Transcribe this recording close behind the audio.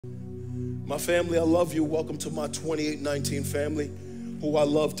My family, I love you. Welcome to my 2819 family, who I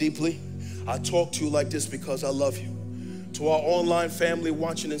love deeply. I talk to you like this because I love you. To our online family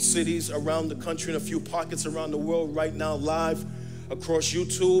watching in cities around the country and a few pockets around the world right now, live across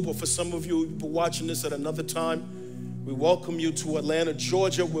YouTube, or for some of you who are watching this at another time, we welcome you to Atlanta,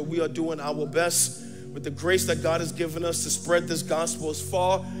 Georgia, where we are doing our best with the grace that God has given us to spread this gospel as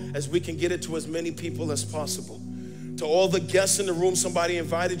far as we can get it to as many people as possible. To all the guests in the room, somebody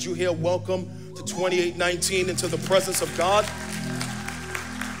invited you here, welcome to 2819 into the presence of God.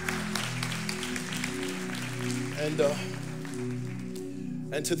 And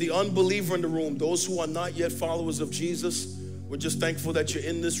to the unbeliever in the room, those who are not yet followers of Jesus, we're just thankful that you're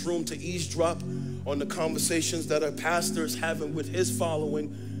in this room to eavesdrop on the conversations that our pastor is having with his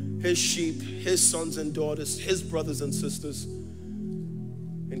following, his sheep, his sons and daughters, his brothers and sisters.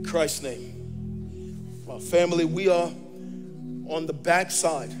 In Christ's name. My family, we are on the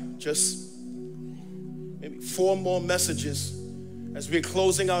backside, just maybe 4 more messages as we're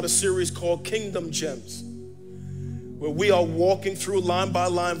closing out a series called Kingdom Gems, where we are walking through line by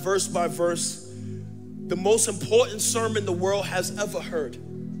line, verse by verse, the most important sermon the world has ever heard,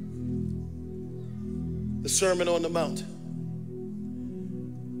 the Sermon on the Mount.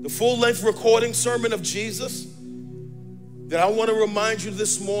 The full-length recording sermon of Jesus that I want to remind you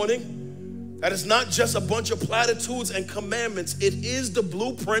this morning that it's not just a bunch of platitudes and commandments. It is the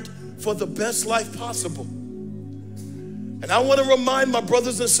blueprint for the best life possible. And I want to remind my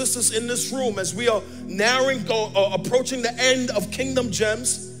brothers and sisters in this room as we are approaching the end of Kingdom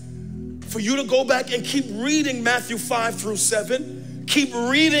Gems, for you to go back and keep reading Matthew 5 through 7. Keep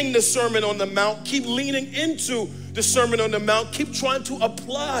reading the Sermon on the Mount. Keep leaning into the Sermon on the Mount. Keep trying to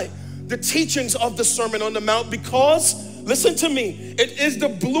apply the teachings of the Sermon on the Mount, because listen to me, it is the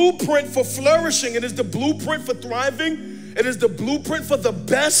blueprint for flourishing. It is the blueprint for thriving. It is the blueprint for the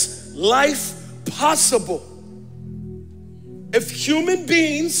best life possible. If human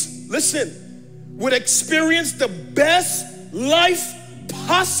beings, listen, would experience the best life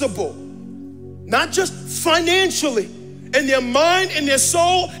possible, not just financially, in their mind, in their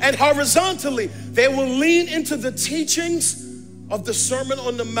soul, and horizontally, they will lean into the teachings of the Sermon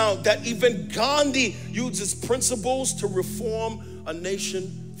on the Mount that even Gandhi uses principles to reform a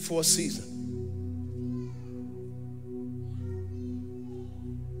nation for a season.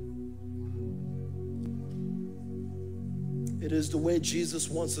 It is the way Jesus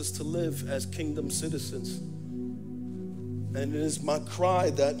wants us to live as kingdom citizens. And it is my cry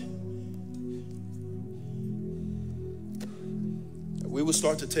that we would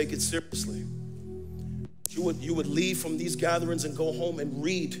start to take it seriously. You would leave from these gatherings and go home and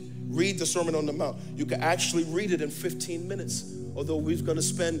read the Sermon on the Mount. You can actually read it in 15 minutes. Although we're going to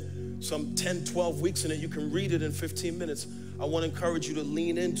spend some 10, 12 weeks in it, you can read it in 15 minutes. I want to encourage you to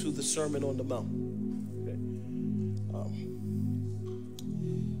lean into the Sermon on the Mount. Okay?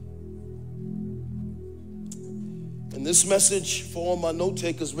 In this message, for all my note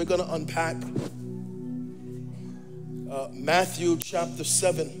takers, we're going to unpack Matthew chapter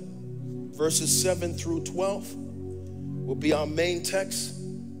 7. Verses 7 through 12 will be our main text.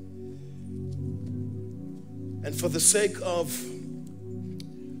 And for the sake of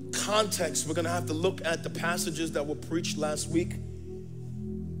context, we're going to have to look at the passages that were preached last week.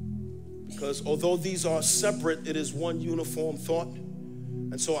 Because although these are separate, it is one uniform thought.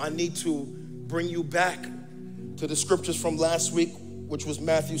 And so I need to bring you back to the scriptures from last week, which was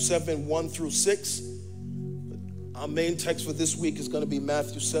Matthew 7, 1 through 6. But our main text for this week is going to be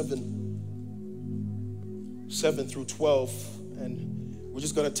Matthew 7 through 12, and we're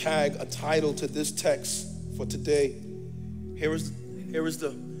just going to tag a title to this text for today. Here is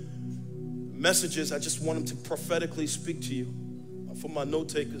the messages. I just want them to prophetically speak to you. For my note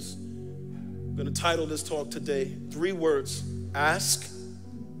takers, I'm going to title this talk today 3 words: ask,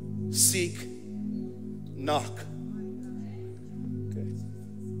 seek, knock. Okay.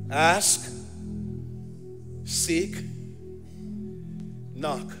 Ask, seek,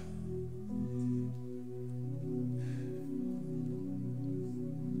 knock.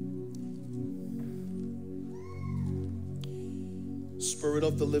 Spirit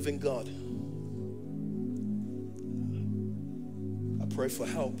of the living God, I pray for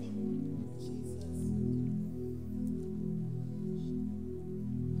help.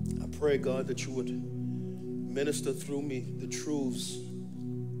 I pray, God, that you would minister through me the truths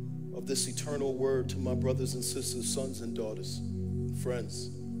of this eternal word to my brothers and sisters, sons and daughters,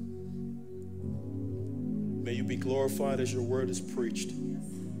 friends. May you be glorified as your word is preached.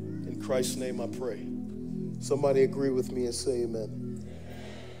 In Christ's name I pray. Somebody agree with me and say amen.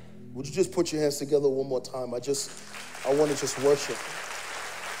 Would you just put your hands together one more time? I want to just worship.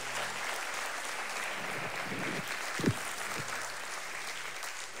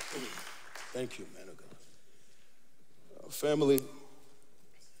 Thank you, man of God. Family,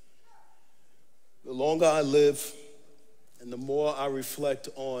 the longer I live and the more I reflect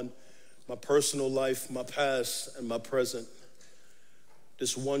on my personal life, my past, and my present,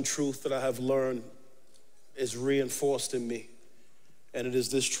 this one truth that I have learned is reinforced in me, and it is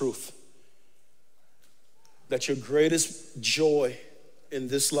this truth: that your greatest joy in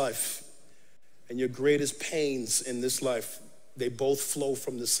this life and your greatest pains in this life, they both flow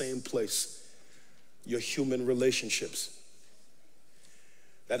from the same place: your human relationships.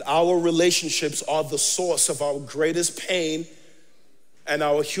 That our relationships are the source of our greatest pain, and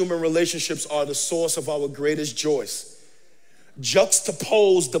our human relationships are the source of our greatest joys.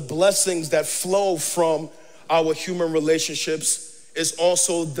 Juxtapose the blessings that flow from our human relationships is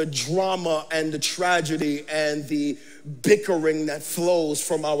also the drama and the tragedy and the bickering that flows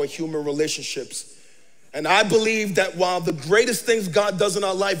from our human relationships. And I believe that while the greatest things God does in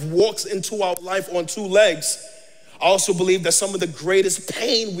our life walks into our life on two legs, I also believe that some of the greatest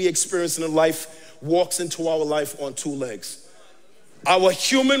pain we experience in life walks into our life on two legs. Our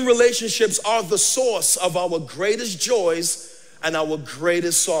human relationships are the source of our greatest joys and our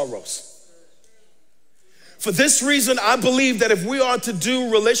greatest sorrows. For this reason, I believe that if we are to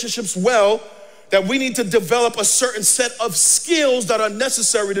do relationships well, that we need to develop a certain set of skills that are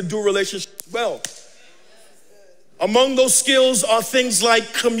necessary to do relationships well. Among those skills are things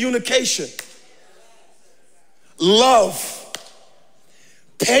like communication, love,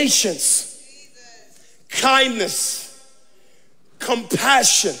 patience, kindness,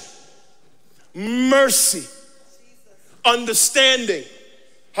 compassion, mercy, understanding.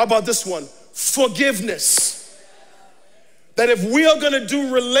 How about this one? Forgiveness. That if we are going to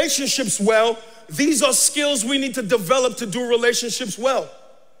do relationships well, these are skills we need to develop to do relationships well.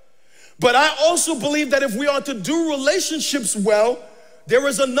 But I also believe that if we are to do relationships well, there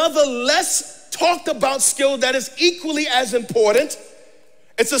is another less talked about skill that is equally as important.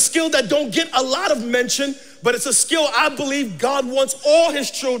 It's a skill that don't get a lot of mention, but it's a skill I believe God wants all his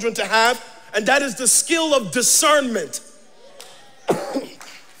children to have, and that is the skill of discernment.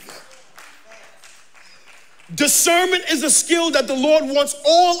 Discernment is a skill that the Lord wants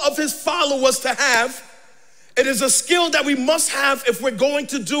all of his followers to have. It is a skill that we must have if we're going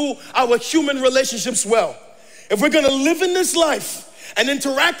to do our human relationships well. If we're going to live in this life and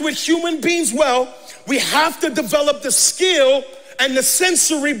interact with human beings well, we have to develop the skill and the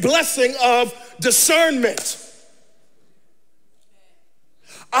sensory blessing of discernment.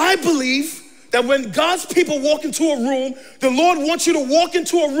 I believe that when God's people walk into a room, the Lord wants you to walk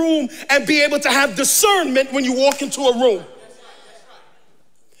into a room and be able to have discernment when you walk into a room.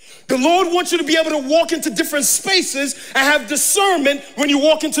 The Lord wants you to be able to walk into different spaces and have discernment when you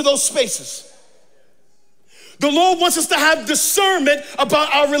walk into those spaces. The Lord wants us to have discernment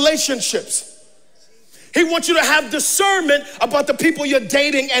about our relationships. He wants you to have discernment about the people you're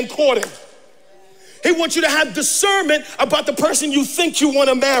dating and courting. He wants you to have discernment about the person you think you want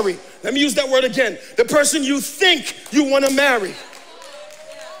to marry. Let me use that word again. The person you think you want to marry.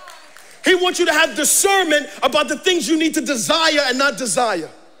 He wants you to have discernment about the things you need to desire and not desire.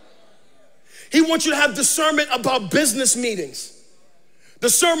 He wants you to have discernment about business meetings,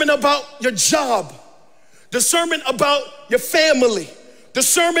 discernment about your job, discernment about your family,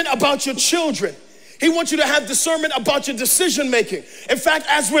 discernment about your children. He wants you to have discernment about your decision making. In fact,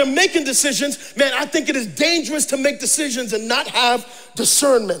 as we're making decisions, man, I think it is dangerous to make decisions and not have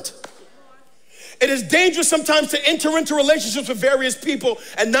discernment. It is dangerous sometimes to enter into relationships with various people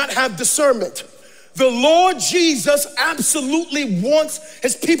and not have discernment. The Lord Jesus absolutely wants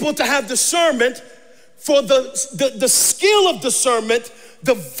his people to have discernment, for the skill of discernment,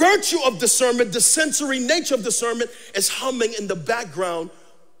 the virtue of discernment, the sensory nature of discernment is humming in the background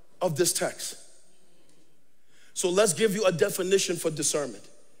of this text. So let's give you a definition for discernment.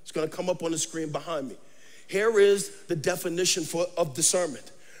 It's going to come up on the screen behind me. Here is the definition of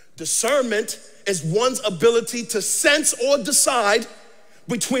discernment. Discernment is one's ability to sense or decide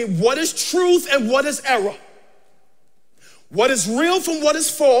between what is truth and what is error, what is real from what is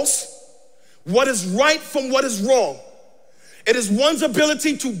false, what is right from what is wrong. It is one's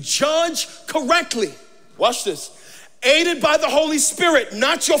ability to judge correctly. Watch this. Aided by the Holy Spirit,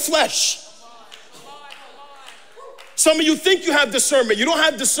 not your flesh. Some of you think you have discernment. You don't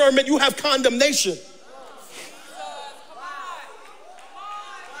have discernment, you have condemnation.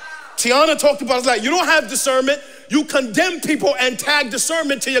 Tiana talked about it like, you don't have discernment, you condemn people and tag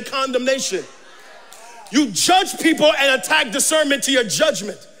discernment to your condemnation. You judge people and attach discernment to your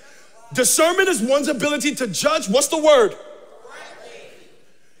judgment. Discernment is one's ability to judge, what's the word?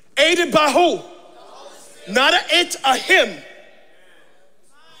 Aided by who? Not a it, a him.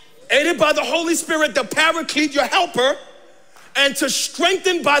 aided by the Holy Spirit, the Paraclete, your helper, and to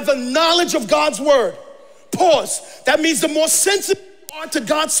strengthen by the knowledge of God's word. Pause. That means the more sensitive you are to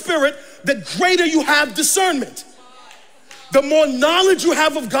God's Spirit, the greater you have discernment. The more knowledge you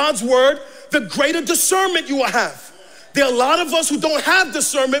have of God's word, the greater discernment you will have. There are a lot of us who don't have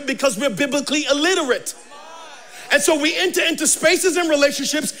discernment because we're biblically illiterate. And so we enter into spaces and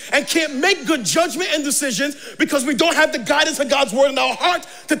relationships and can't make good judgment and decisions because we don't have the guidance of God's word in our heart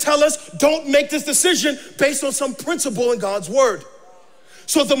to tell us, don't make this decision based on some principle in God's word.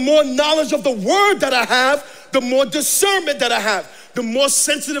 So the more knowledge of the word that I have, the more discernment that I have. The more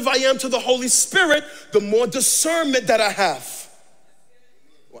sensitive I am to the Holy Spirit, the more discernment that I have.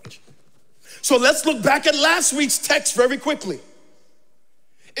 Watch. So let's look back at last week's text very quickly.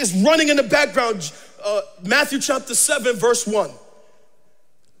 It's running in the background. Matthew chapter 7, verse 1.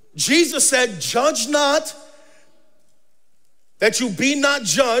 Jesus said, judge not, that you be not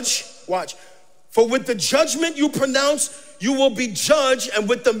judged. Watch. For with the judgment you pronounce, you will be judged, and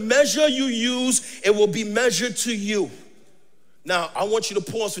with the measure you use, it will be measured to you. Now, I want you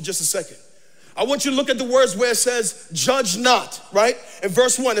to pause for just a second. I want you to look at the words where it says, judge not, right? In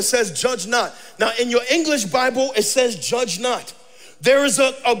verse 1, it says, judge not. Now, in your English Bible, it says, judge not. There is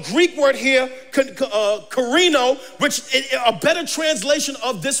a Greek word here, karino, which a better translation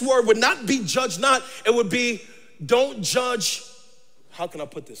of this word would not be judge not. It would be don't judge. How can I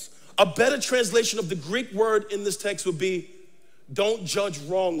put this? A better translation of the Greek word in this text would be don't judge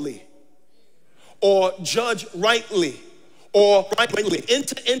wrongly, or judge rightly, or rightly.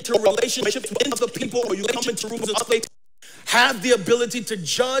 Enter relationships with other people, or you come into rooms of place, have the ability to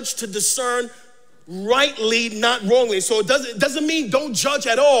judge, to discern rightly, not wrongly. So it doesn't mean don't judge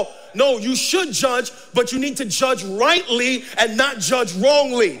at all. No, you should judge, but you need to judge rightly and not judge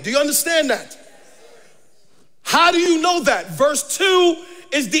wrongly. Do you understand that? How do you know that? Verse 2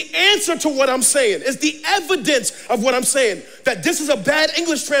 is the answer to what I'm saying. It's the evidence of what I'm saying, that this is a bad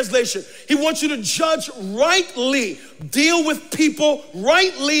English translation. He wants you to judge rightly, deal with people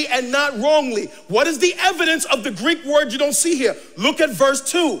rightly and not wrongly. What is the evidence of the Greek word you don't see here? Look at verse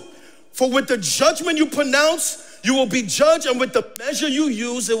 2. For with the judgment you pronounce, you will be judged, and with the measure you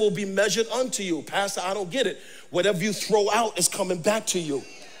use, it will be measured unto you. Pastor, I don't get it. Whatever you throw out is coming back to you.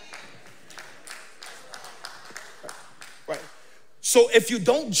 Right. So if you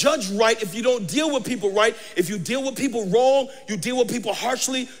don't judge right, if you don't deal with people right, if you deal with people wrong, you deal with people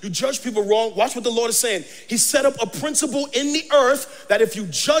harshly, you judge people wrong, watch what the Lord is saying. He set up a principle in the earth that if you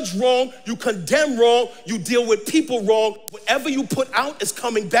judge wrong, you condemn wrong, you deal with people wrong, whatever you put out is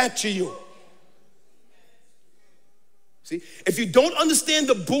coming back to you. See, if you don't understand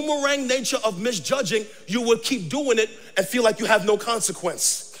the boomerang nature of misjudging, you will keep doing it and feel like you have no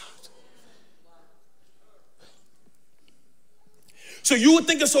consequence. So you would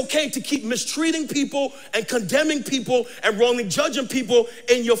think it's okay to keep mistreating people and condemning people and wrongly judging people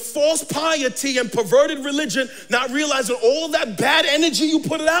in your false piety and perverted religion, not realizing all that bad energy you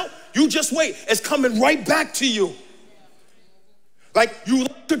put it out, you just wait. It's coming right back to you. Like you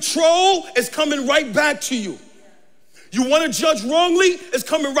control, it's coming right back to you. You want to judge wrongly, it's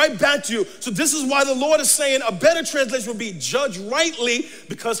coming right back to you. So this is why the Lord is saying a better translation would be judge rightly,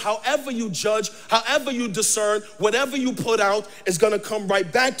 because however you judge, however you discern, whatever you put out is going to come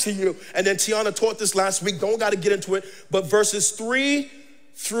right back to you. And then Tiana taught this last week. Don't got to get into it. But verses 3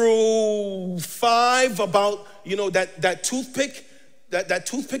 through 5 about, you know, that toothpick. That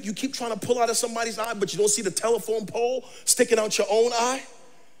toothpick you keep trying to pull out of somebody's eye, but you don't see the telephone pole sticking out your own eye.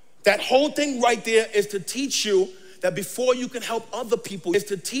 That whole thing right there is to teach you that before you can help other people, is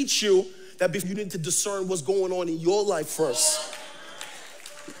to teach you that before you need to discern what's going on in your life first.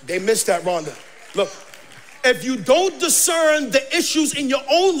 They missed that, Rhonda. Look, if you don't discern the issues in your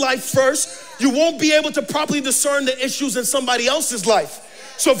own life first, you won't be able to properly discern the issues in somebody else's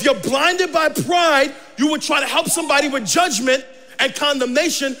life. So if you're blinded by pride, you would try to help somebody with judgment and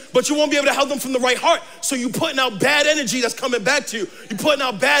condemnation, but you won't be able to help them from the right heart. So you're putting out bad energy that's coming back to you. You're putting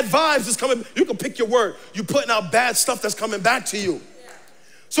out bad vibes that's coming. You can pick your word. You're putting out bad stuff that's coming back to you.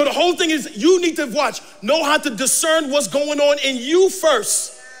 So the whole thing is you need to know how to discern what's going on in you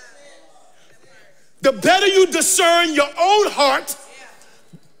first. The better you discern your own heart,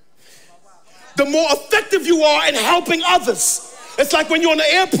 the more effective you are in helping others. It's like when you're on an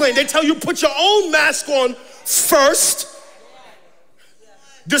airplane, they tell you put your own mask on first.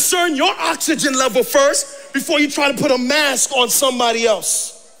 Discern your oxygen level first before you try to put a mask on somebody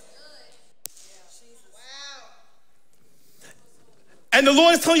else. And the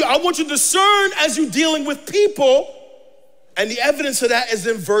Lord is telling you, I want you to discern as you're dealing with people. And the evidence of that is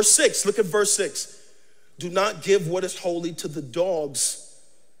in verse 6. Look at verse 6. Do not give what is holy to the dogs,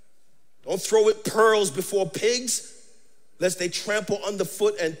 Don't throw it pearls before pigs, lest they trample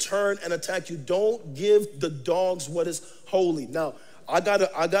underfoot and turn and attack you. Don't give the dogs what is holy. Now, I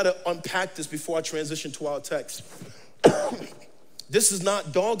gotta unpack this before I transition to our text. Dogs is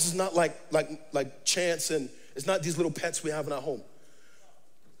not like Chance, and it's not these little pets we have in our home.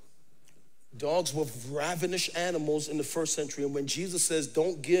 Dogs were ravenous animals in the first century, and when Jesus says,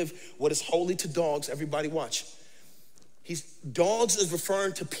 don't give what is holy to dogs, everybody watch. Dogs is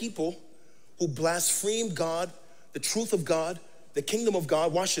referring to people who blaspheme God, the truth of God, the kingdom of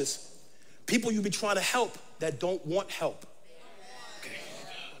God. Watch this. People you be trying to help that don't want help. Okay,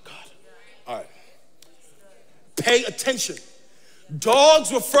 God. All right. Pay attention.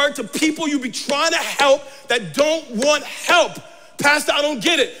 Dogs refer to people you be trying to help that don't want help. Pastor, I don't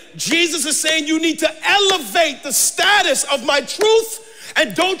get it. Jesus is saying you need to elevate the status of my truth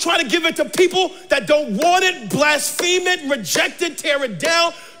and don't try to give it to people that don't want it, blaspheme it, reject it, tear it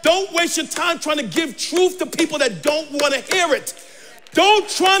down. Don't waste your time trying to give truth to people that don't want to hear it. Don't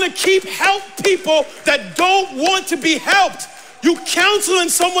try to help people that don't want to be helped. You counseling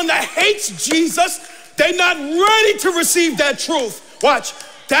someone that hates Jesus, they're not ready to receive that truth. Watch.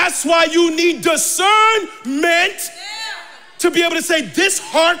 That's why you need discernment to be able to say, this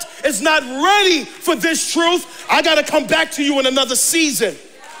heart is not ready for this truth. I got to come back to you in another season.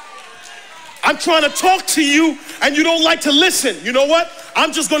 I'm trying to talk to you and you don't like to listen. You know what?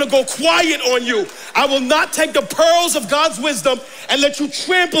 I'm just going to go quiet on you. I will not take the pearls of God's wisdom and let you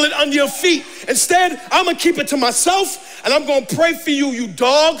trample it under your feet. Instead, I'm going to keep it to myself and I'm going to pray for you, you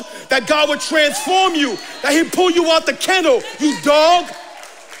dog, that God would transform you, that he'd pull you out the kennel, you dog.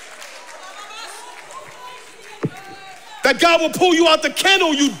 That God will pull you out the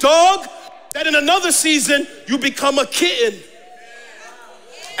kennel, you dog. That in another season, you become a kitten.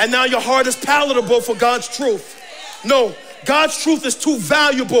 And now your heart is palatable for God's truth. No, God's truth is too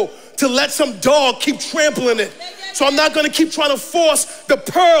valuable to let some dog keep trampling it. So I'm not going to keep trying to force the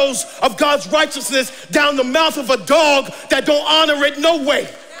pearls of God's righteousness down the mouth of a dog that don't honor it no way.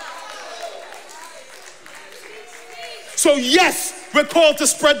 So yes, we're called to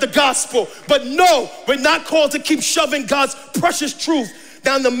spread the gospel, but no, we're not called to keep shoving God's precious truth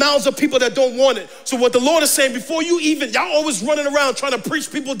down the mouths of people that don't want it. So what the Lord is saying, before you even, y'all always running around trying to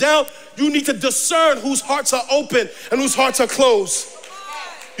preach people down, you need to discern whose hearts are open and whose hearts are closed.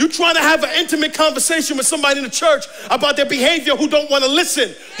 You trying to have an intimate conversation with somebody in the church about their behavior who don't want to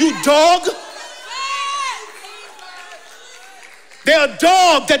listen. You dog. They're a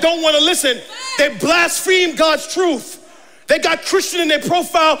dog that don't want to listen. They blaspheme God's truth. They got Christian in their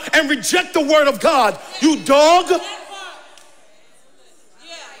profile and reject the word of God. You dog.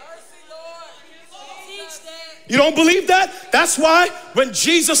 You don't believe that? That's why when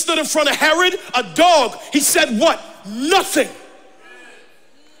Jesus stood in front of Herod, a dog, he said what? Nothing.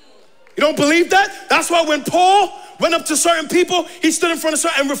 You don't believe that? That's why when Paul went up to certain people, he stood in front of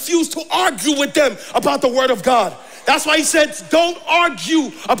certain and refused to argue with them about the word of God. That's why he said, don't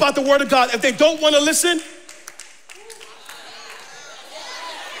argue about the word of God. If they don't want to listen,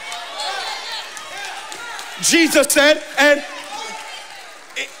 Jesus said, and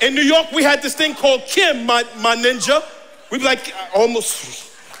in New York, we had this thing called Kim, my ninja. We'd be like,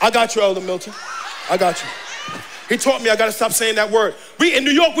 I got you, Elder Milton. I got you. He taught me I got to stop saying that word. In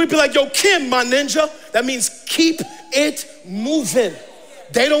New York, we'd be like, yo, Kim, my ninja. That means keep it moving.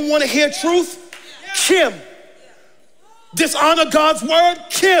 They don't want to hear truth? Kim. Dishonor God's word?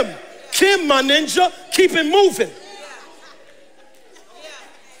 Kim. Kim, my ninja. Keep it moving.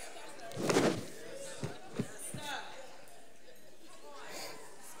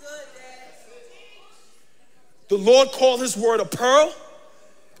 The Lord called his word a pearl,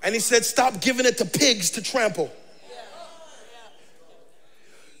 and he said, stop giving it to pigs to trample.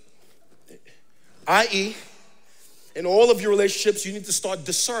 I.e., in all of your relationships, you need to start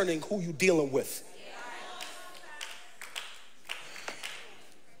discerning who you're dealing with.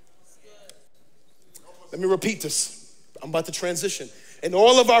 Let me repeat this. I'm about to transition. In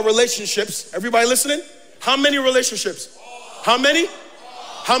all of our relationships, everybody listening? How many relationships? How many?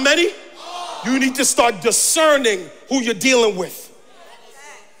 How many? You need to start discerning who you're dealing with.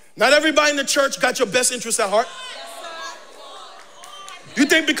 Not everybody in the church got your best interests at heart. You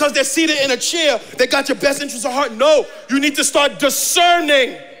think because they're seated in a chair, they got your best interests at heart? No, you need to start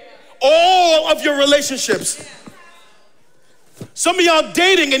discerning all of your relationships. Some of y'all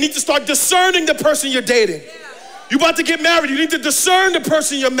dating and need to start discerning the person you're dating. You about to get married, you need to discern the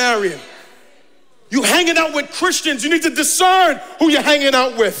person you're marrying. You hanging out with Christians, you need to discern who you're hanging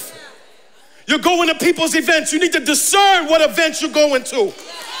out with. You're going to people's events, you need to discern what events you're going to.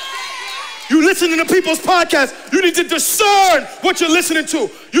 You listening to people's podcasts, you need to discern what you're listening to.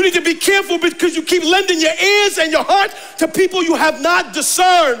 You need to be careful because you keep lending your ears and your heart to people you have not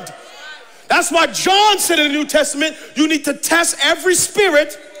discerned. That's why John said in the New Testament, you need to test every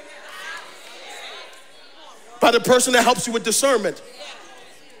spirit by the person that helps you with discernment.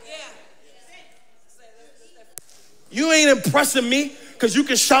 You ain't impressing me because you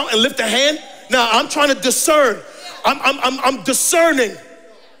can shout and lift a hand. Now I'm trying to discern. I'm discerning.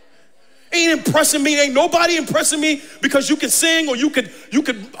 Ain't impressing me. Ain't nobody impressing me because you can sing or you could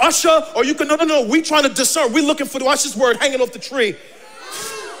usher or you can, no. We trying to discern. We looking for, watch this word hanging off the tree.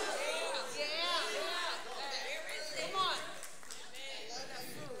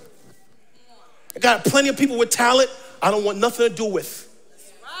 I got plenty of people with talent I don't want nothing to do with.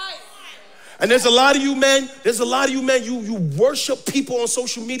 And there's a lot of you men, you worship people on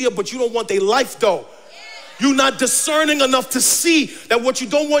social media, but you don't want their life though. You're not discerning enough to see that what you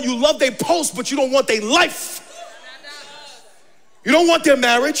don't want, you love their post, but you don't want their life. You don't want their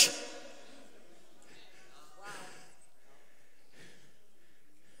marriage.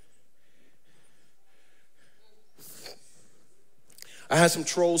 I had some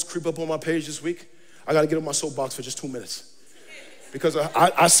trolls creep up on my page this week. I got to get on my soapbox for just 2 minutes. Because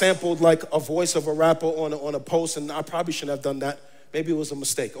I sampled like a voice of a rapper on a post, and I probably shouldn't have done that. Maybe it was a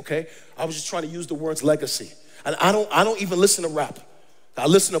mistake, okay? I was just trying to use the words legacy. And I don't even listen to rap. I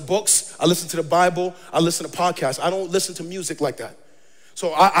listen to books, I listen to the Bible, I listen to podcasts. I don't listen to music like that.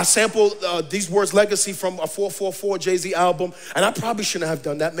 So I sampled these words legacy from a 444 Jay-Z album, and I probably shouldn't have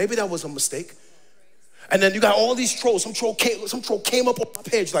done that. Maybe that was a mistake. And then you got all these trolls. Some troll came up on my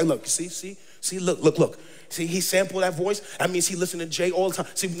page like, look, see, look. See, he sampled that voice. That means he listened to Jay all the time.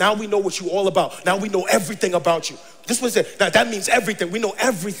 See, now we know what you all about. Now we know everything about you. This was it. Now that means everything. We know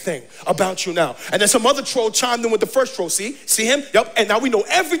everything about you now. And then some other troll chimed in with the first troll. See him? Yep. And now we know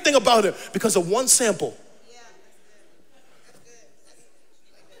everything about him because of one sample.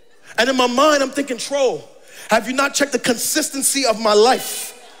 And in my mind, I'm thinking, troll, have you not checked the consistency of my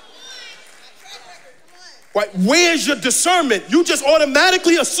life? Right? Where's your discernment? You just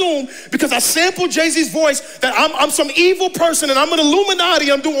automatically assume because I sampled Jay-Z's voice that I'm some evil person and I'm an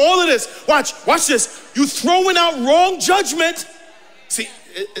Illuminati. I'm doing all of this. Watch this. You throwing out wrong judgment. See,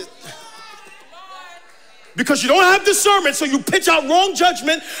 because you don't have discernment, so you pitch out wrong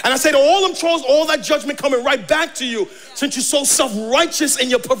judgment. And I say to all them trolls, all that judgment coming right back to you since you're so self-righteous in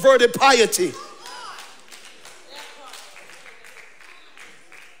your perverted piety.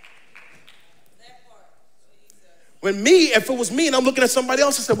 If it was me and I'm looking at somebody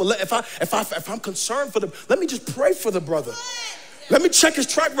else, I said, well, if I'm concerned for them, let me just pray for the brother. Let me check his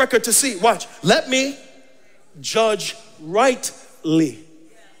track record to see. Watch. Let me judge rightly.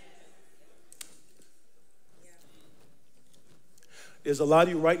 There's a lot of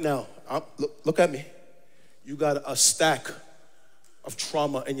you right now. Look at me. You got a stack of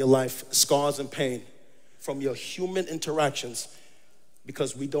trauma in your life, scars and pain from your human interactions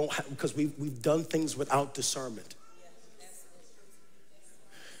because we've done things without discernment.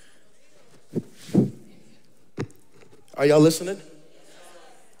 Are y'all listening?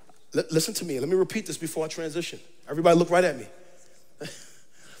 Listen to me. Let me repeat this before I transition. Everybody look right at me.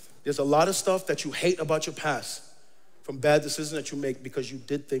 There's a lot of stuff that you hate about your past from bad decisions that you make because you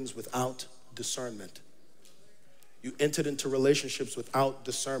did things without discernment. You entered into relationships without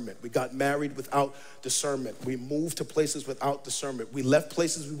discernment. We got married without discernment. We moved to places without discernment. We left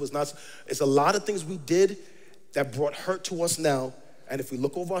places we was not. It's a lot of things we did that brought hurt to us now. And if we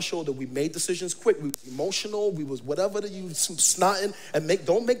look over our shoulder, we made decisions quick. We were emotional. We was whatever that you snotting and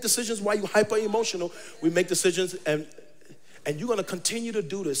don't make decisions while you hyper emotional. We make decisions and you're going to continue to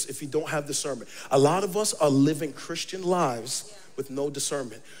do this if you don't have discernment. A lot of us are living Christian lives with no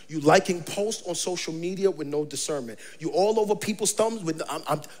discernment. You liking posts on social media with no discernment. You all over people's thumbs.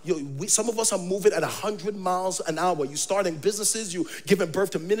 Some of us are moving at 100 miles an hour. You starting businesses. You giving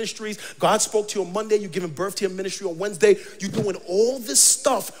birth to ministries. God spoke to you on Monday. You giving birth to your ministry on Wednesday. You doing all this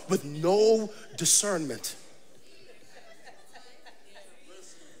stuff with no discernment.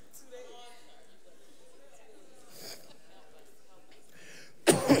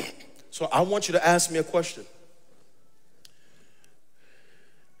 So I want you to ask me a question.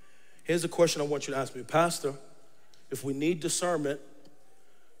 Here's a question I want you to ask me. Pastor, if we need discernment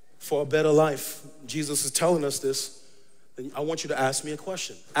for a better life, Jesus is telling us this, then I want you to ask me a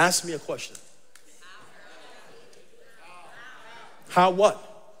question. Ask me a question. How what?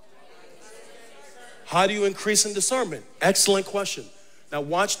 How do you increase in discernment? Excellent question. Now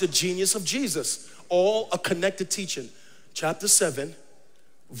watch the genius of Jesus. All a connected teaching. Chapter 7,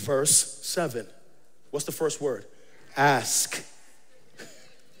 verse 7. What's the first word? Ask.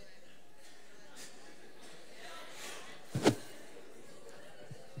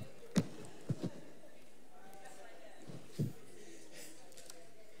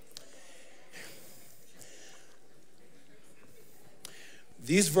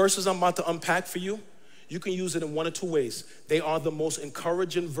 These verses I'm about to unpack for you, you can use it in one of two ways. They are the most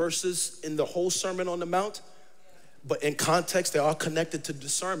encouraging verses in the whole Sermon on the Mount, but in context, they are connected to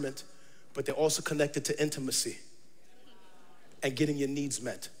discernment, but they're also connected to intimacy and getting your needs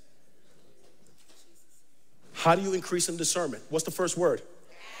met. How do you increase in discernment? What's the first word?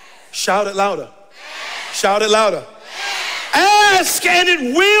 Shout it louder. Shout it louder. Ask and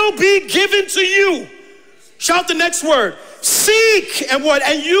it will be given to you. Shout the next word. Seek and what?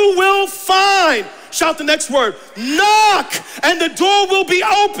 And you will find. Shout the next word. Knock and the door will be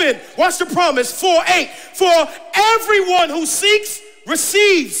open. Watch the promise. 4:8. For everyone who seeks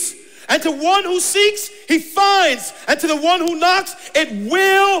receives. And to one who seeks, he finds. And to the one who knocks, it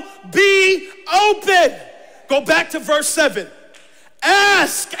will be open. Go back to verse 7.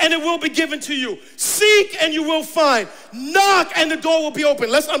 Ask and it will be given to you. Seek and you will find. Knock and the door will be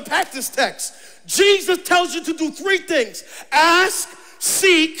open. Let's unpack this text. Jesus tells you to do three things. Ask,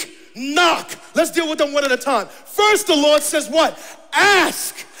 seek, knock. Let's deal with them one at a time. First, the Lord says what?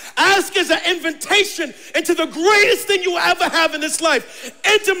 Ask. Ask is an invitation into the greatest thing you will ever have in this life.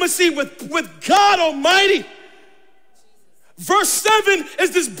 Intimacy with God Almighty. Verse 7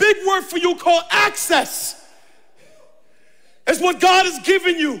 is this big word for you called access. It's what God has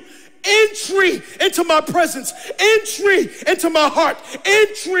given you. Entry into my presence. Entry into my heart.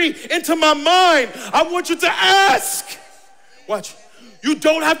 Entry into my mind. I want you to ask. Watch. You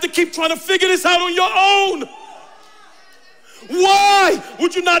don't have to keep trying to figure this out on your own. Why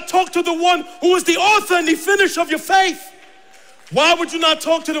would you not talk to the one who is the author and the finisher of your faith? Why would you not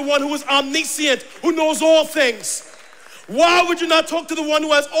talk to the one who is omniscient, who knows all things? Why would you not talk to the one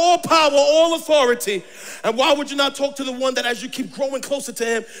who has all power, all authority? And why would you not talk to the one that as you keep growing closer to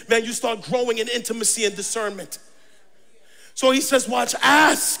him, man, you start growing in intimacy and discernment? So he says, watch,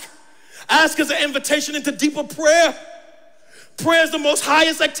 ask. Ask is an invitation into deeper prayer. Prayer is the most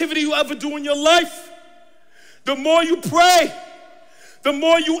highest activity you ever do in your life. The more you pray, the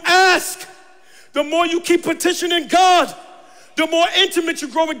more you ask, the more you keep petitioning God, the more intimate you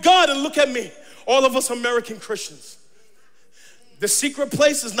grow with God. And look at me, all of us American Christians. The secret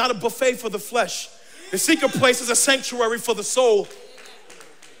place is not a buffet for the flesh. The secret place is a sanctuary for the soul.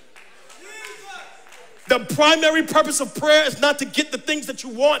 The primary purpose of prayer is not to get the things that you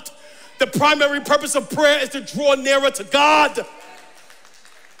want. The primary purpose of prayer is to draw nearer to God.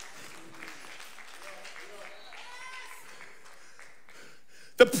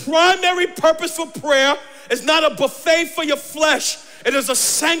 The primary purpose for prayer is not a buffet for your flesh. It is a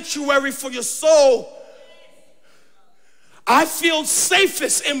sanctuary for your soul. I feel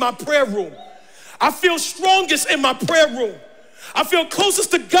safest in my prayer room. I feel strongest in my prayer room. I feel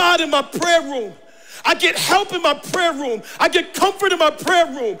closest to God in my prayer room. I get help in my prayer room. I get comfort in my prayer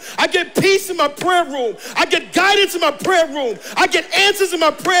room. I get peace in my prayer room. I get guidance in my prayer room. I get answers in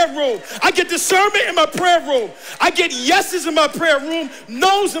my prayer room. I get discernment in my prayer room. I get yeses in my prayer room,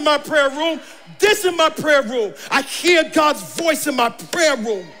 no's in my prayer room, this in my prayer room. I hear God's voice in my prayer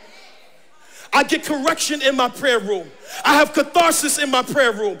room. I get correction in my prayer room. I have catharsis in my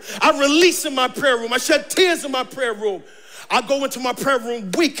prayer room. I release in my prayer room. I shed tears in my prayer room. I go into my prayer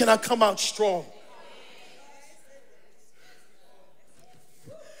room weak and I come out strong.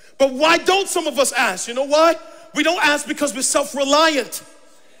 But why don't some of us ask? You know why? We don't ask because we're self-reliant.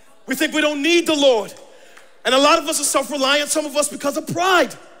 We think we don't need the Lord. And a lot of us are self-reliant, some of us because of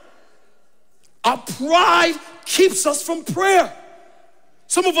pride. Our pride keeps us from prayer.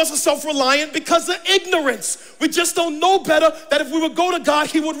 Some of us are self-reliant because of ignorance. We just don't know better that if we would go to God,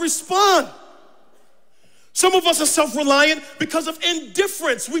 he would respond. Some of us are self-reliant because of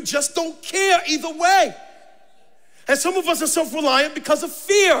indifference. We just don't care either way. And some of us are self-reliant because of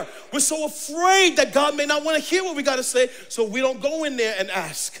fear. We're so afraid that God may not want to hear what we got to say, so we don't go in there and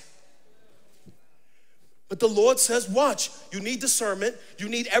ask. But the Lord says, watch, you need discernment. You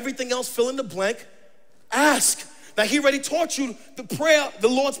need everything else, fill in the blank. Ask. Now, he already taught you the prayer, the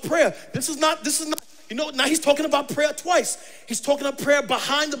Lord's Prayer. This is not, you know, now he's talking about prayer twice. He's talking about prayer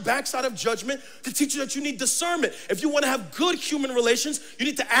behind the backside of judgment to teach you that you need discernment. If you want to have good human relations, you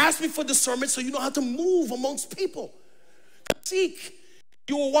need to ask me for discernment so you know how to move amongst people. Seek,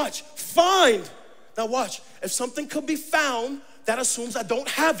 you will watch. Find. Now watch, if something could be found, that assumes I don't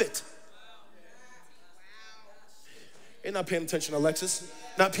have it. You're not paying attention, Alexis.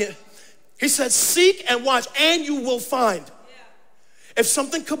 Not paying. He said, seek and watch, and you will find. If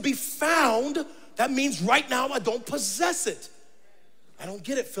something could be found, that means right now I don't possess it. I don't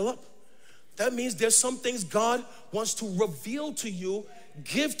get it, Philip. That means there's some things God wants to reveal to you,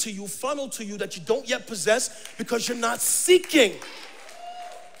 give to you, funnel to you that you don't yet possess because you're not seeking.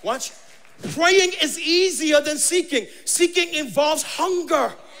 Watch. Praying is easier than seeking. Seeking involves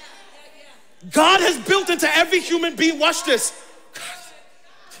hunger. God has built into every human being, watch this.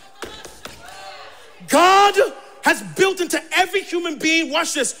 God has built into every human being,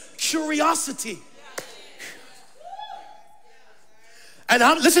 watch this, curiosity. And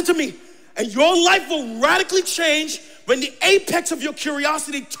listen to me, and your life will radically change when the apex of your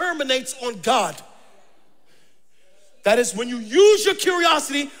curiosity terminates on God. That is when you use your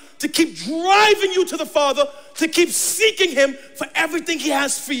curiosity to keep driving you to the Father, to keep seeking Him for everything He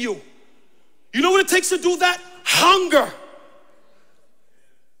has for you. You know what it takes to do that? Hunger.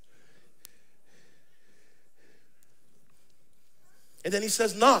 And then He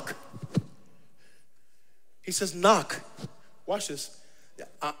says, knock. He says, knock. Watch this.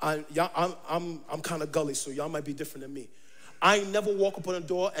 I'm kind of gully, so y'all might be different than me. I ain't never walk up on a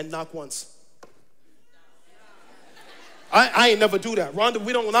door and knock once. I ain't never do that. Rhonda,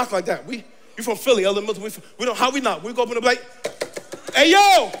 we don't knock like that. You from Philly, Elder Milton. We don't, how we knock? We go up in the like, hey,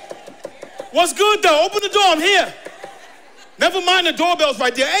 yo, what's good though? Open the door, I'm here. Never mind the doorbell's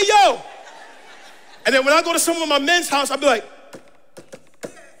right there. Hey, yo. And then when I go to some of my men's house, I'll be like,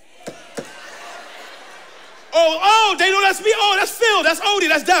 oh, they know that's me. Oh, that's Phil, that's Odie,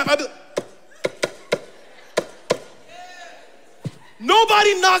 that's Dap.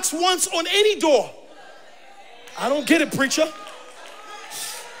 Nobody knocks once on any door. I don't get it, preacher.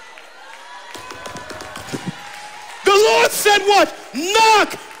 The Lord said what?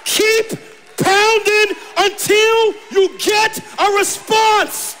 Knock, keep pounding until you get a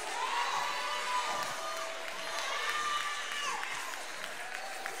response.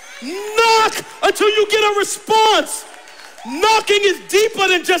 Knock until you get a response. Knocking is deeper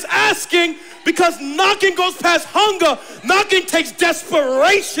than just asking, because knocking goes past hunger. Knocking takes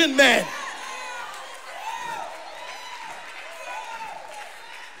desperation, man.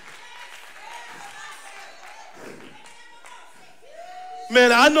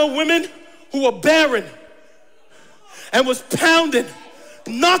 Man, I know women who were barren and was pounding,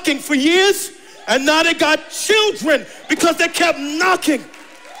 knocking for years, and now they got children because they kept knocking.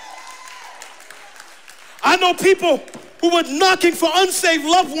 I know people who were knocking for unsaved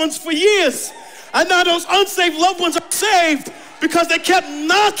loved ones for years, and now those unsaved loved ones are saved because they kept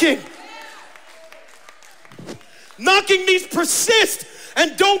knocking. Knocking means persist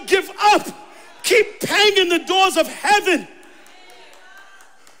and don't give up. Keep banging the doors of heaven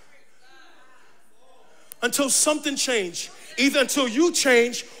until something change. Either until you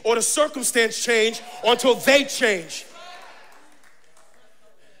change, or the circumstance change, or until they change.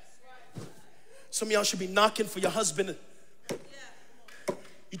 Some of y'all should be knocking for your husband.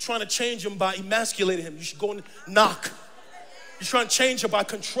 You're trying to change him by emasculating him. You should go and knock. You're trying to change her by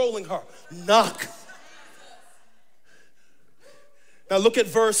controlling her. Knock. Now look at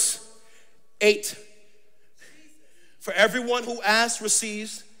verse 8. For everyone who asks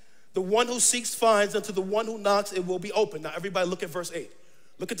receives, the one who seeks finds, and to the one who knocks it will be open. Now everybody look at verse 8.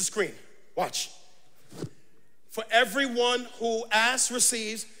 Look at the screen. Watch. For everyone who asks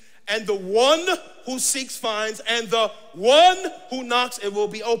receives, and the one who seeks finds, and the one who knocks it will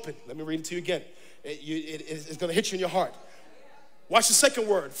be open. Let me read it to you again. It's going to hit you in your heart. Watch the second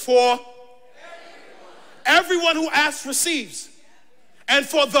word. For everyone who asks receives, and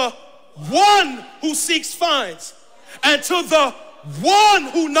for the one who seeks finds, and to the one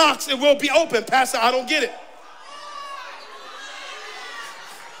who knocks it will be open. Pastor, I don't get it.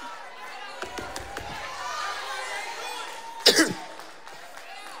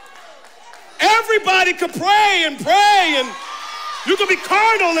 Everybody can pray, and you can be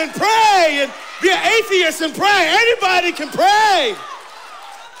carnal and pray, and be an atheist and pray. Anybody can pray.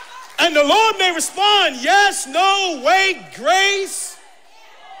 And the Lord may respond, yes, no, wait, grace.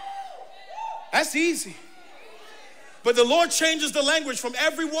 That's easy. But the Lord changes the language from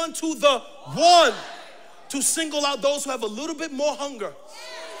everyone to the one, to single out those who have a little bit more hunger.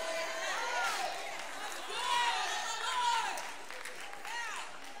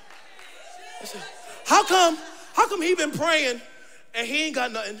 How come he been praying and he ain't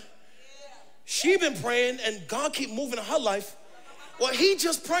got nothing? She been praying and God keep moving in her life. Well, he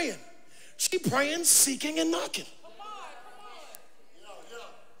just praying. She praying, seeking, and knocking.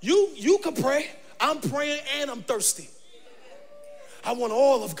 You can pray. I'm praying and I'm thirsty. I want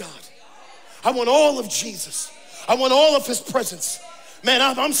all of God. I want all of Jesus. I want all of his presence. Man,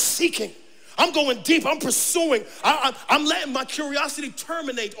 I'm seeking. I'm going deep. I'm pursuing. I'm letting my curiosity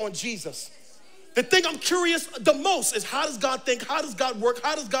terminate on Jesus. The thing I'm curious the most is, how does God think? How does God work?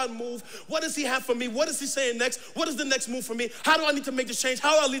 How does God move? What does he have for me? What is he saying next? What is the next move for me? How do I need to make this change?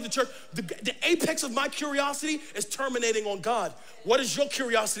 How do I leave the church? The apex of my curiosity is terminating on God. What is your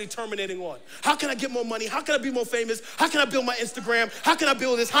curiosity terminating on? How can I get more money? How can I be more famous? How can I build my Instagram? How can I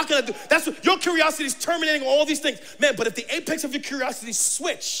build this? How can I do? That's what your curiosity is terminating on, all these things. Man, but if the apex of your curiosity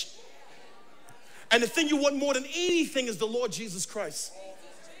switch, and the thing you want more than anything is the Lord Jesus Christ.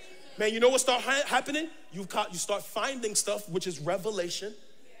 Man, you know what start happening? You start finding stuff, which is revelation.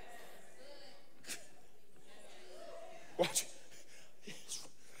 Watch.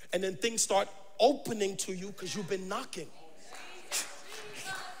 And then things start opening to you because you've been knocking.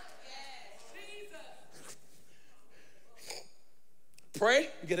 Pray,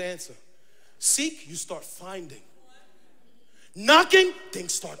 you get an answer. Seek, you start finding. Knocking,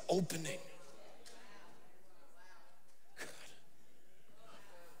 things start opening.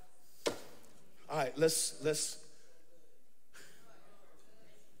 All right, let's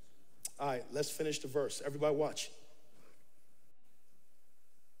finish the verse. Everybody watch.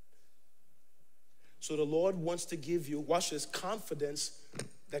 So the Lord wants to give you, watch this, confidence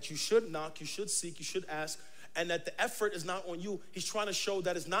that you should knock, you should seek, you should ask, and that the effort is not on you. He's trying to show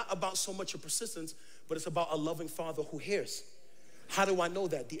that it's not about so much your persistence, but it's about a loving Father who hears. How do I know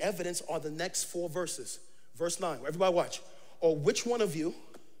that? The evidence are the next 4 verses. Verse 9, everybody watch. Or which one of you,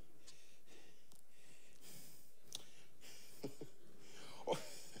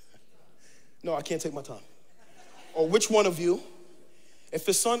 no, I can't take my time. Or which one of you, if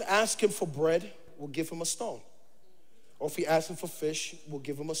his son asks him for bread, will give him a stone? Or if he asks him for fish, will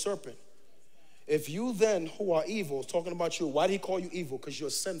give him a serpent? If you then, who are evil, talking about you, why did he call you evil? Because you're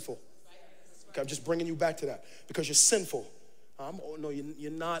sinful. Okay, I'm just bringing you back to that. Because you're sinful. No,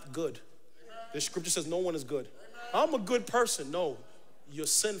 you're not good. The scripture says no one is good. I'm a good person. No, you're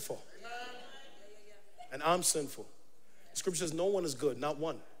sinful. And I'm sinful. The scripture says no one is good, not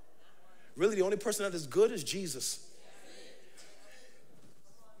one. Really, the only person that is good is Jesus.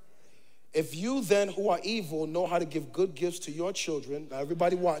 If you then, who are evil, know how to give good gifts to your children, now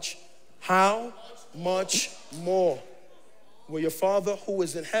everybody watch, how much more will your Father who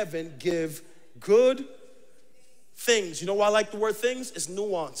is in heaven give good things? You know why I like the word things? It's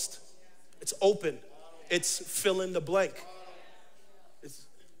nuanced. It's open. It's fill in the blank.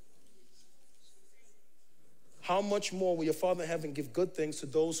 How much more will your Father in heaven give good things to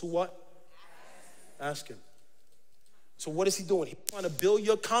those who what? Ask him. So what is he doing? He's trying to build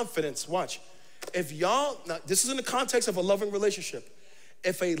your confidence. Watch. If y'all, now this is in the context of a loving relationship.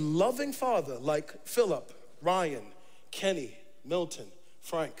 If a loving father like Philip, Ryan, Kenny, Milton,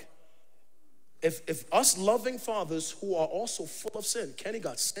 Frank, if us loving fathers who are also full of sin, Kenny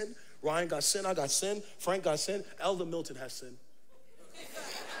got sin, Ryan got sin, I got sin, Frank got sin, Elder Milton has sin.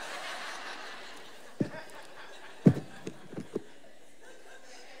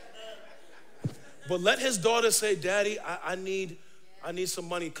 But let his daughter say, Daddy, I need some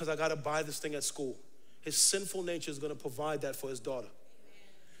money because I got to buy this thing at school. His sinful nature is going to provide that for his daughter.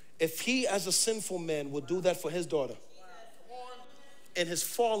 If he, as a sinful man, would do that for his daughter in his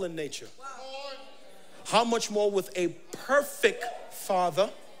fallen nature, how much more with a perfect father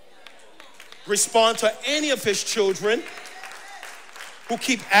respond to any of his children who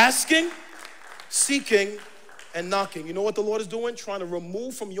keep asking, seeking, and knocking? You know what the Lord is doing? Trying to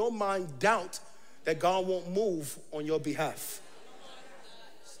remove from your mind doubt that God won't move on your behalf.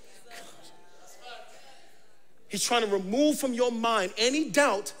 He's trying to remove from your mind any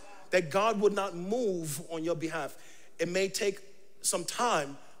doubt that God would not move on your behalf. It may take some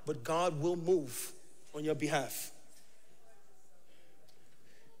time, but God will move on your behalf.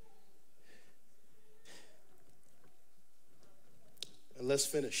 And let's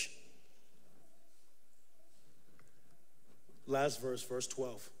finish. Last verse, verse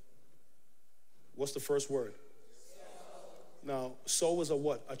 12. What's the first word? Now, so is a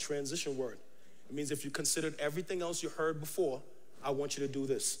what? A transition word. It means if you considered everything else you heard before, I want you to do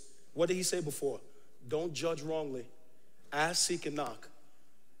this. What did he say before? Don't judge wrongly. Ask, seek, and knock.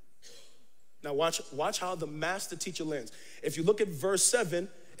 Now watch how the master teacher lands. If you look at verse 7,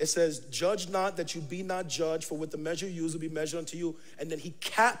 it says, judge not that you be not judged, for with the measure you use will be measured unto you. And then he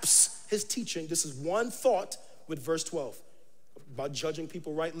caps his teaching. This is one thought with verse 12 about judging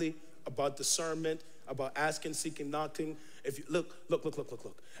people rightly, about discernment, about asking, seeking, knocking. If you look.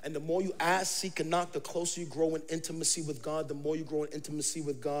 And the more you ask, seek, and knock, the closer you grow in intimacy with God. The more you grow in intimacy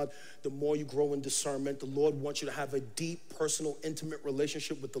with God, the more you grow in discernment. The Lord wants you to have a deep, personal, intimate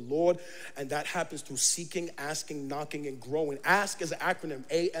relationship with the Lord. And that happens through seeking, asking, knocking, and growing. ASK is an acronym,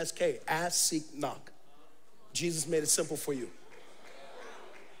 ASK, ask, seek, knock. Jesus made it simple for you.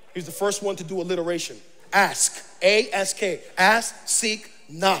 He's the first one to do alliteration. Ask, A-S-K, ask, seek,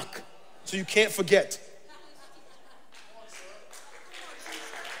 knock. So you can't forget.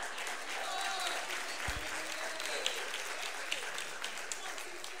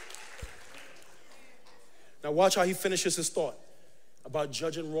 Now watch how he finishes his thought about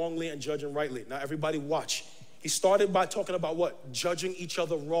judging wrongly and judging rightly. Now everybody watch. He started by talking about what? Judging each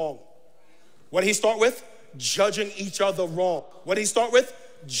other wrong. What did he start with? Judging each other wrong. What did he start with?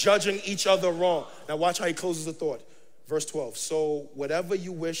 Judging each other wrong. Now watch how he closes the thought. Verse 12. So whatever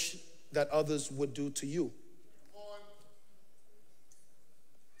you wish that others would do to you,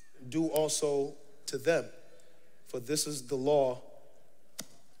 do also to them. For this is the law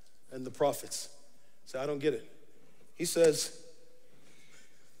and the prophets. So I don't get it. He says,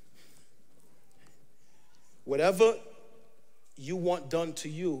 whatever you want done to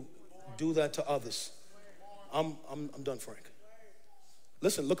you, do that to others. I'm done, Frank.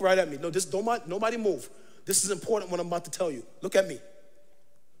 Listen, look right at me. No, nobody move. This is important what I'm about to tell you. Look at me.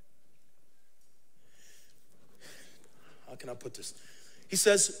 How can I put this? He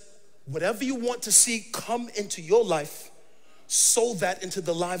says, whatever you want to see come into your life, sow that into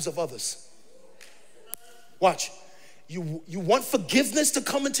the lives of others. Watch. You want forgiveness to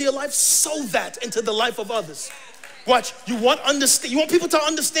come into your life? Sow that into the life of others. Watch. You want people to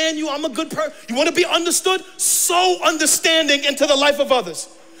understand you? I'm a good person. You want to be understood? Sow understanding into the life of others.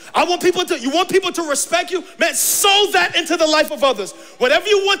 You want people to respect you? Man, sow that into the life of others. Whatever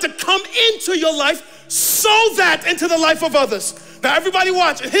you want to come into your life, sow that into the life of others. Now everybody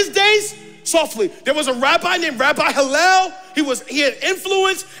watch. In his days, softly, there was a rabbi named Rabbi Hillel. He had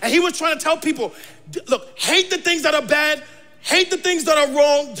influence, and he was trying to tell people, look, hate the things that are bad, hate the things that are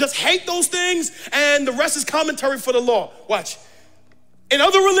wrong, just hate those things, and the rest is commentary for the law. Watch. In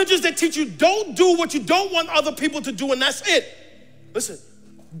other religions, they teach you don't do what you don't want other people to do, and that's it. Listen,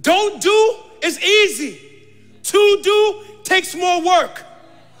 don't do is easy. To do takes more work.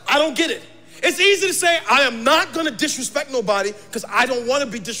 I don't get it. It's easy to say, I am not going to disrespect nobody because I don't want to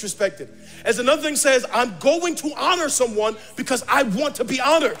be disrespected. As another thing says, I'm going to honor someone because I want to be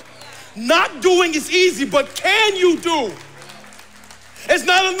honored. Not doing is easy, but can you do? It's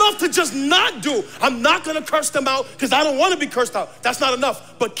not enough to just not do. I'm not going to curse them out because I don't want to be cursed out. That's not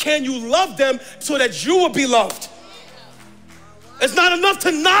enough. But can you love them so that you will be loved? It's not enough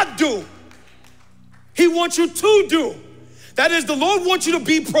to not do. He wants you to do. That is, the Lord wants you to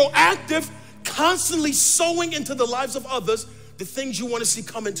be proactive, constantly sowing into the lives of others the things you want to see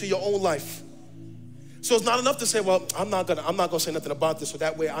come into your own life. So it's not enough to say, well, I'm not gonna say nothing about this, so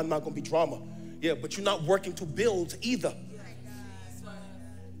that way I'm not gonna be drama. Yeah, but you're not working to build either.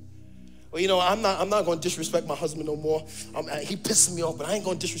 Well, you know, I'm not gonna disrespect my husband no more. He pisses me off, but I ain't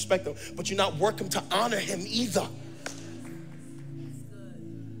gonna disrespect him. But you're not working to honor him either.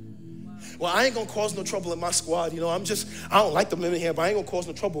 Well, I ain't gonna cause no trouble in my squad. You know, I don't like them in here, but I ain't gonna cause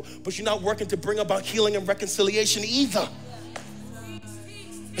no trouble. But you're not working to bring about healing and reconciliation either.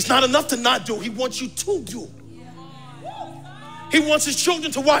 It's not enough to not do. He wants you to do. He wants his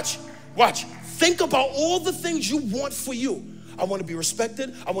children to watch. Think about all the things you want for you. I want to be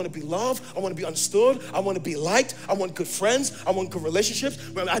respected. I want to be loved. I want to be understood. I want to be liked. I want good friends. I want good relationships.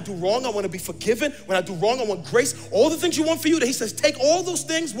 When I do wrong, I want to be forgiven. When I do wrong, I want grace. All the things you want for you, he says, take all those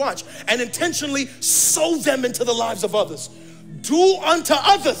things, and intentionally sow them into the lives of others. Do unto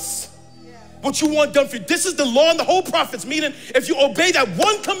others what you want done for you. This is the law and the whole prophets, meaning if you obey that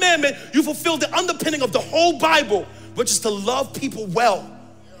one commandment, you fulfill the underpinning of the whole Bible, which is to love people well.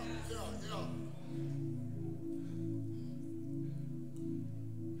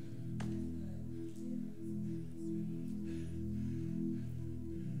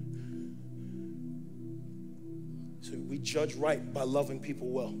 So we judge right by loving people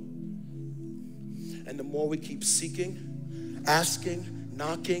well. And the more we keep seeking, asking,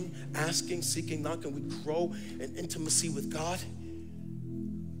 knocking, asking, seeking, knocking, we grow in intimacy with God.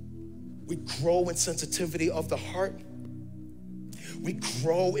 We grow in sensitivity of the heart. We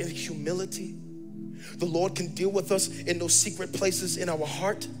grow in humility. The Lord can deal with us in those secret places in our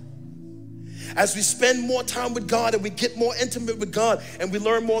heart. As we spend more time with God and we get more intimate with God and we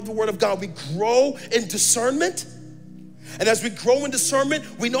learn more of the Word of God, we grow in discernment. And as we grow in discernment,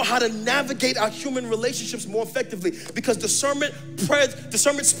 we know how to navigate our human relationships more effectively, because discernment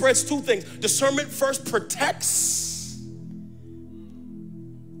spreads two things. Discernment first protects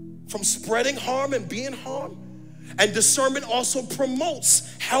from spreading harm and being harmed, and discernment also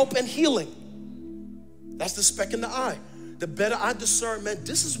promotes help and healing. That's the speck in the eye. The better I discern, man,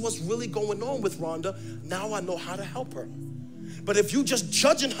 this is what's really going on with Rhonda. Now I know how to help her. But if you just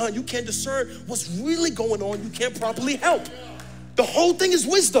judging her and you can't discern what's really going on, you can't properly help. The whole thing is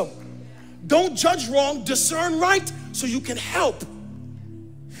wisdom. Don't judge wrong, discern right so you can help.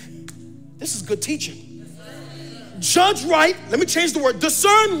 This is good teaching. Judge right, let me change the word,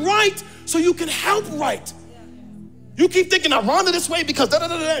 discern right so you can help right. You keep thinking, I run it this way because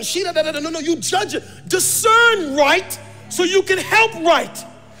da-da-da-da, and she da-da-da-da. No, you judge it. Discern right so you can help right.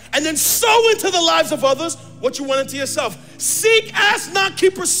 And then sow into the lives of others what you want into yourself. Seek, ask, not,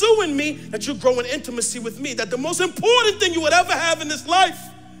 keep pursuing me, that you grow in intimacy with me. That the most important thing you would ever have in this life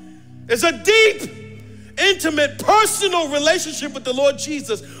is a deep, intimate, personal relationship with the Lord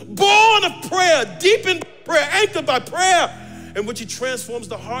Jesus. Born of prayer, deep in prayer, anchored by prayer, in which he transforms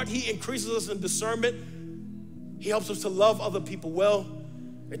the heart. He increases us in discernment. He helps us to love other people well.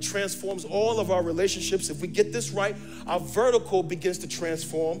 It transforms all of our relationships. If we get this right, our vertical begins to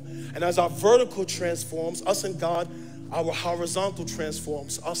transform. And as our vertical transforms, us and God, our horizontal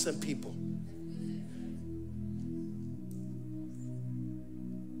transforms, us and people.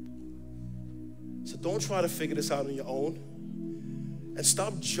 So don't try to figure this out on your own. And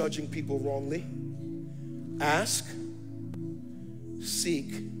stop judging people wrongly. Ask,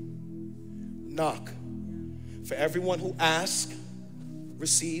 seek, knock. For everyone who asks,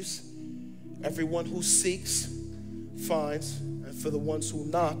 receives. Everyone who seeks, finds. And for the ones who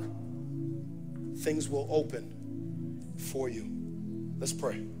knock, things will open for you. Let's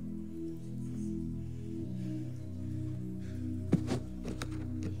pray.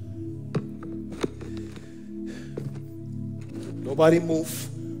 Nobody move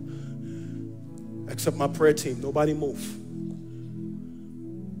except my prayer team. Nobody move.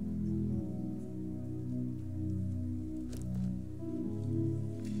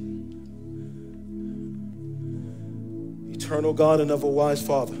 Eternal God and ever wise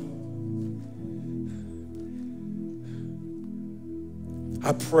Father,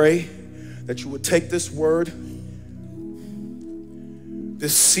 I pray that you would take this word,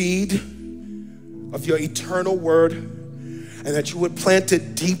 this seed of your eternal word, and that you would plant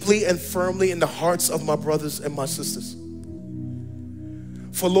it deeply and firmly in the hearts of my brothers and my sisters.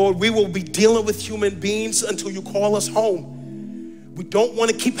 For Lord, we will be dealing with human beings until you call us home. We don't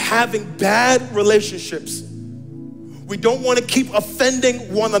want to keep having bad relationships. We don't want to keep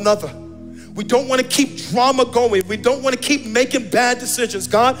offending one another. We don't want to keep drama going. We don't want to keep making bad decisions.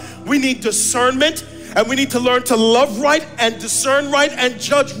 God, we need discernment, and we need to learn to love right and discern right and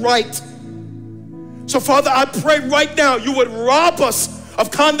judge right. So Father, I pray right now you would rob us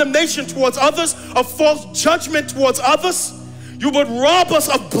of condemnation towards others, of false judgment towards others. You would rob us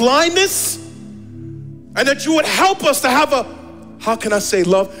of blindness, and that you would help us to have a, how can I say,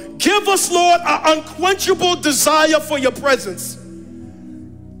 love? Give us, Lord, an unquenchable desire for your presence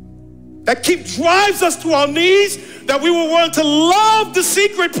that drives us to our knees, that we will learn to love the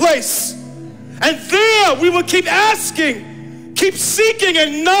secret place. And there we will keep asking, keep seeking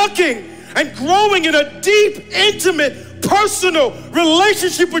and knocking and growing in a deep, intimate, personal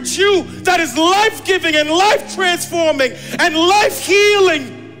relationship with you that is life-giving and life-transforming and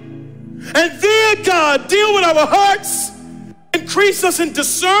life-healing. And there, God, deal with our hearts. Increase us in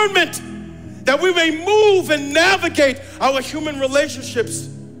discernment that we may move and navigate our human relationships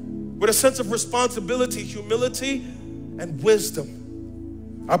with a sense of responsibility, humility, and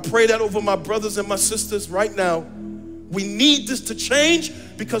wisdom. I pray that over my brothers and my sisters right now. We need this to change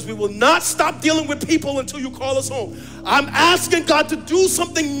because we will not stop dealing with people until you call us home. I'm asking God to do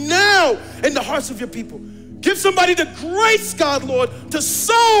something now in the hearts of your people. Give somebody the grace, God, Lord, to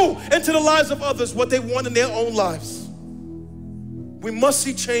sow into the lives of others what they want in their own lives. We must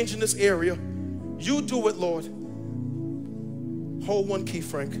see change in this area. You do it, Lord. Hold one key,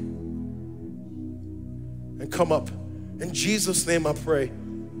 Frank. And come up. In Jesus' name I pray.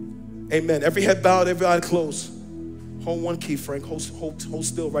 Amen. Every head bowed, every eye closed. Hold one key, Frank. Hold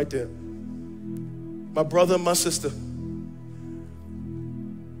still right there. My brother and my sister,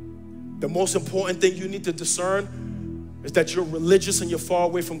 the most important thing you need to discern is that you're religious and you're far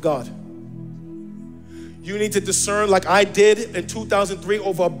away from God. You need to discern, like I did in 2003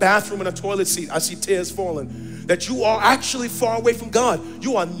 over a bathroom and a toilet seat. I see tears falling. That you are actually far away from God.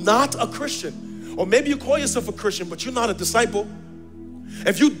 You are not a Christian. Or maybe you call yourself a Christian, but you're not a disciple.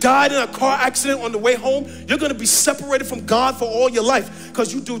 If you died in a car accident on the way home, you're going to be separated from God for all your life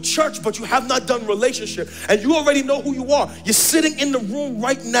because you do church, but you have not done relationship. And you already know who you are. You're sitting in the room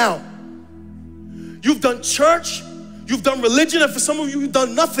right now. You've done church, you've done religion, and for some of you, you've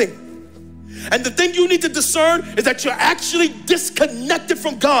done nothing. And the thing you need to discern is that you're actually disconnected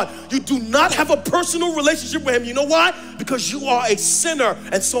from God. You do not have a personal relationship with him. You know why? Because you are a sinner,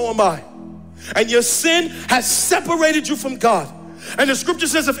 and so am I. And your sin has separated you from God. And the scripture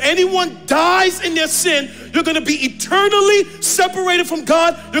says if anyone dies in their sin, you're going to be eternally separated from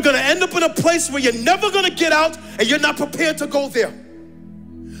God. You're going to end up in a place where you're never going to get out, and you're not prepared to go there.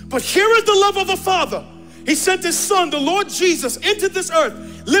 But here is the love of the Father. He sent his son, the Lord Jesus, into this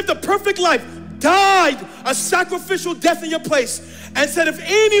earth, lived a perfect life, died a sacrificial death in your place, and said if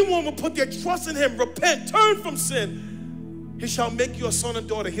anyone will put their trust in him, repent, turn from sin, he shall make you a son and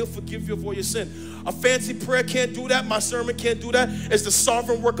daughter. He'll forgive you of all your sin. A fancy prayer can't do that. My sermon can't do that. It's the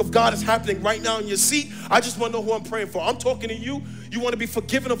sovereign work of God is happening right now in your seat. I just want to know who I'm praying for. I'm talking to you. You want to be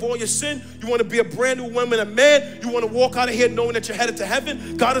forgiven of all your sin. You want to be a brand new woman and man. You want to walk out of here knowing that you're headed to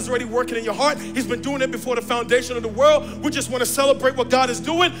heaven. God is already working in your heart. He's been doing it before the foundation of the world. We just want to celebrate what God is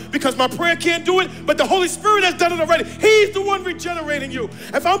doing because my prayer can't do it, but the Holy Spirit has done it already. He's the one regenerating you.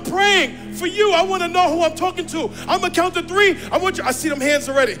 If I'm praying for you, I want to know who I'm talking to. I'm going to count to 3. I see them hands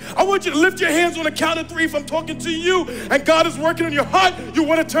already. I want you to lift your hands on the count of 3 if I'm talking to you and God is working in your heart. You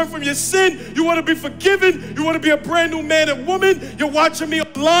want to turn from your sin. You want to be forgiven. You want to be a brand new man and woman. You're watching me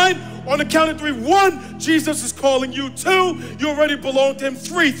online. On the count of 3, 1, Jesus is calling you. 2, you already belong to him.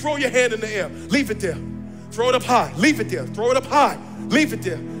 3, throw your hand in the air. Leave it there. Throw it up high. Leave it there. Throw it up high. Leave it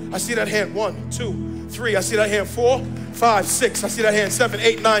there. I see that hand. 1, 2, 3. I see that hand. 4, 5, 6. I see that hand. 7,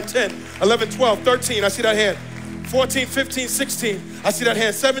 8, 9, 10, 11, 12, 13. I see that hand. 14, 15, 16. I see that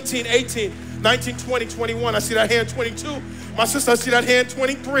hand. 17, 18, 19, 20, 21. I see that hand. 22. My sister, I see that hand.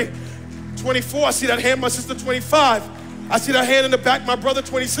 23. 24. I see that hand. My sister, 25. I see that hand in the back. My brother,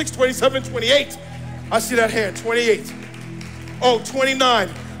 26, 27, 28. I see that hand. 28. Oh, 29.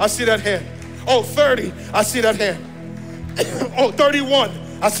 I see that hand. Oh, 30. I see that hand. Oh, 31.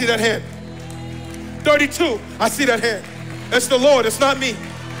 I see that hand. 32. I see that hand. It's the Lord. It's not me.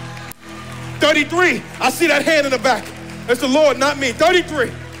 33. I see that hand in the back. It's the Lord, not me.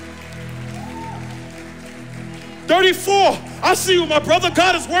 33. 34. I see you, my brother.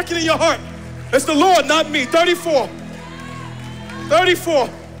 God is working in your heart. It's the Lord, not me. 34. 34.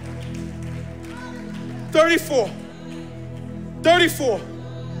 34. 34.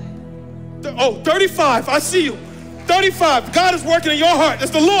 Oh, 35. I see you. 35. God is working in your heart.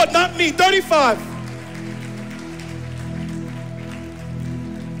 It's the Lord, not me. 35.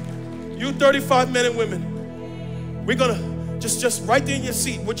 You 35 men and women. We're going to just right there in your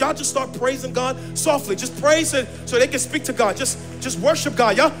seat. Would y'all just start praising God softly? Just praise it so they can speak to God. Just worship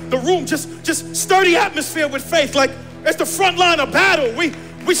God. Y'all, the room, just stir the atmosphere with faith. Like it's the front line of battle. We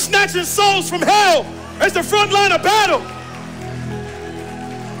snatching souls from hell. It's the front line of battle.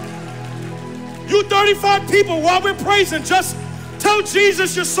 You 35 people, while we're praising, just tell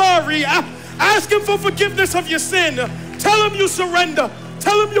Jesus you're sorry. Ask him for forgiveness of your sin. Tell him you surrender.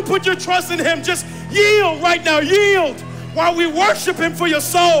 Tell him you put your trust in him. Just yield right now. Yield while we worship him for your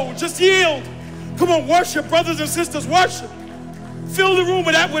soul. Just yield. Come on, worship, brothers and sisters. Worship. Fill the room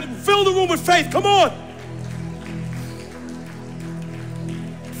with that. Fill the room with faith. Come on.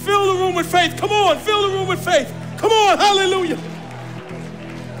 Fill the room with faith. Come on. Fill the room with faith. Come on. Hallelujah.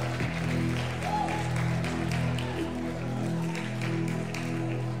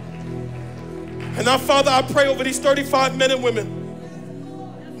 And now, Father, I pray over these 35 men and women.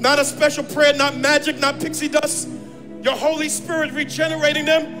 Not a special prayer, not magic, not pixie dust. Your Holy Spirit regenerating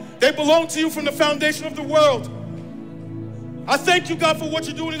them. They belong to you from the foundation of the world. I thank you, God, for what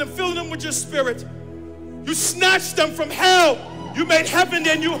you're doing in them, filling them with your Spirit. You snatched them from hell. You made heaven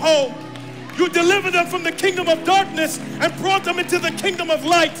their new home. You delivered them from the kingdom of darkness and brought them into the kingdom of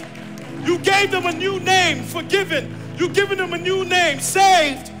light. You gave them a new name, forgiven. You've given them a new name,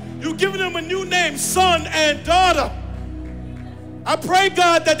 saved. You've given them a new name, son and daughter. I pray,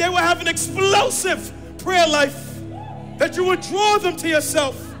 God, that they will have an explosive prayer life, that you would draw them to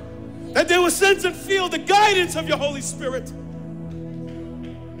yourself, that they will sense and feel the guidance of your Holy Spirit,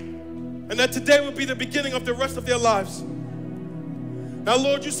 and that today will be the beginning of the rest of their lives. Now,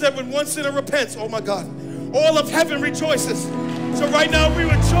 Lord, you said when one sinner repents, oh my God, all of heaven rejoices. So right now we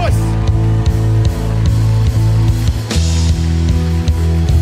rejoice.